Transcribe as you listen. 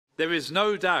There is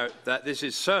no doubt that this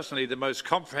is certainly the most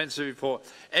comprehensive report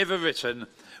ever written,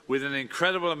 with an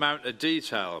incredible amount of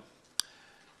detail.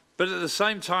 But at the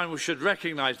same time, we should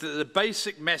recognise that the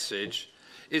basic message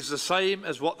is the same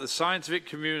as what the scientific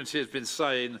community has been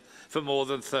saying for more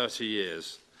than 30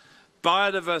 years.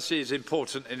 Biodiversity is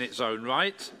important in its own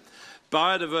right.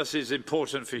 Biodiversity is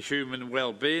important for human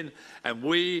well-being, and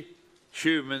we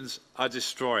humans are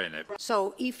destroying it.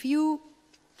 So if you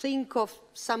think of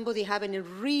somebody having a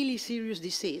really serious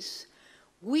disease,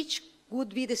 which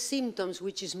would be the symptoms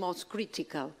which is most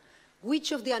critical?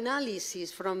 Which of the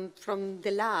analyses from the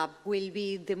lab will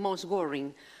be the most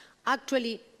worrying?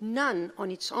 Actually, none on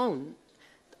its own.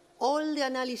 All the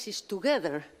analyses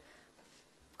together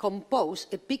compose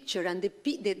a picture, and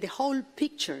the whole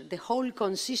picture, the whole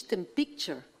consistent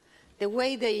picture, the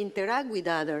way they interact with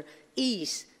others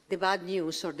is the bad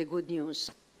news or the good news.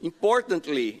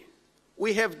 Importantly,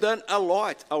 we have done a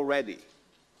lot already.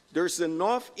 There's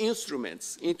enough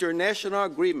instruments, international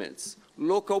agreements,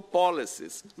 local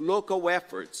policies, local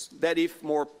efforts that if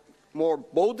more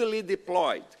boldly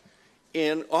deployed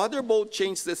and other bold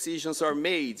change decisions are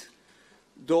made,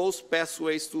 those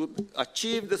pathways to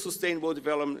achieve the Sustainable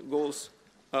Development Goals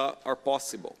are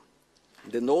possible.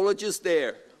 The knowledge is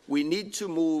there. We need to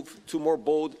move to more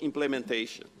bold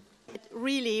implementation.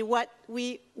 Really, what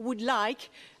we would like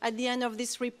at the end of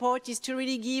this report is to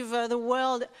really give the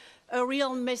world a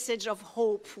real message of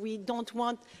hope. We don't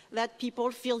want that people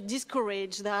feel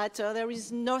discouraged, that there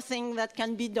is nothing that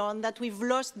can be done, that we've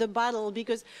lost the battle,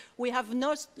 because we have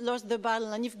not lost the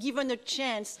battle. And if given a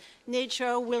chance,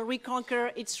 nature will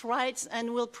reconquer its rights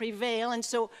and will prevail. And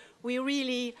so we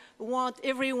really want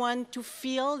everyone to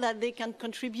feel that they can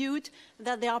contribute,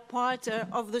 that they are part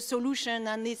of the solution.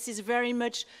 And this is very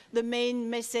much the main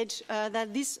message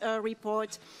that this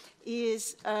report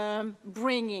is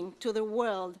bringing to the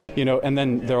world. You know, and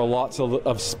then there are lots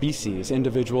of species,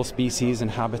 individual species and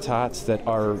habitats that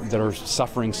are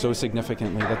suffering so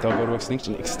significantly that they'll go to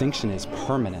extinction. Extinction is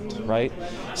permanent, right?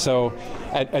 So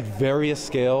at various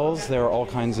scales, there are all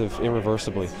kinds of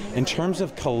irreversibly. In terms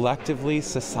of collectively,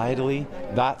 societally,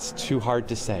 that's too hard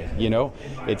to say, you know?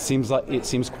 It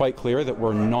seems quite clear that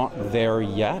we're not there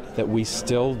yet, that we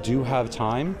still do have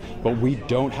time, but we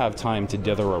don't have time to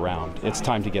dither around. It's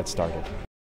time to get started.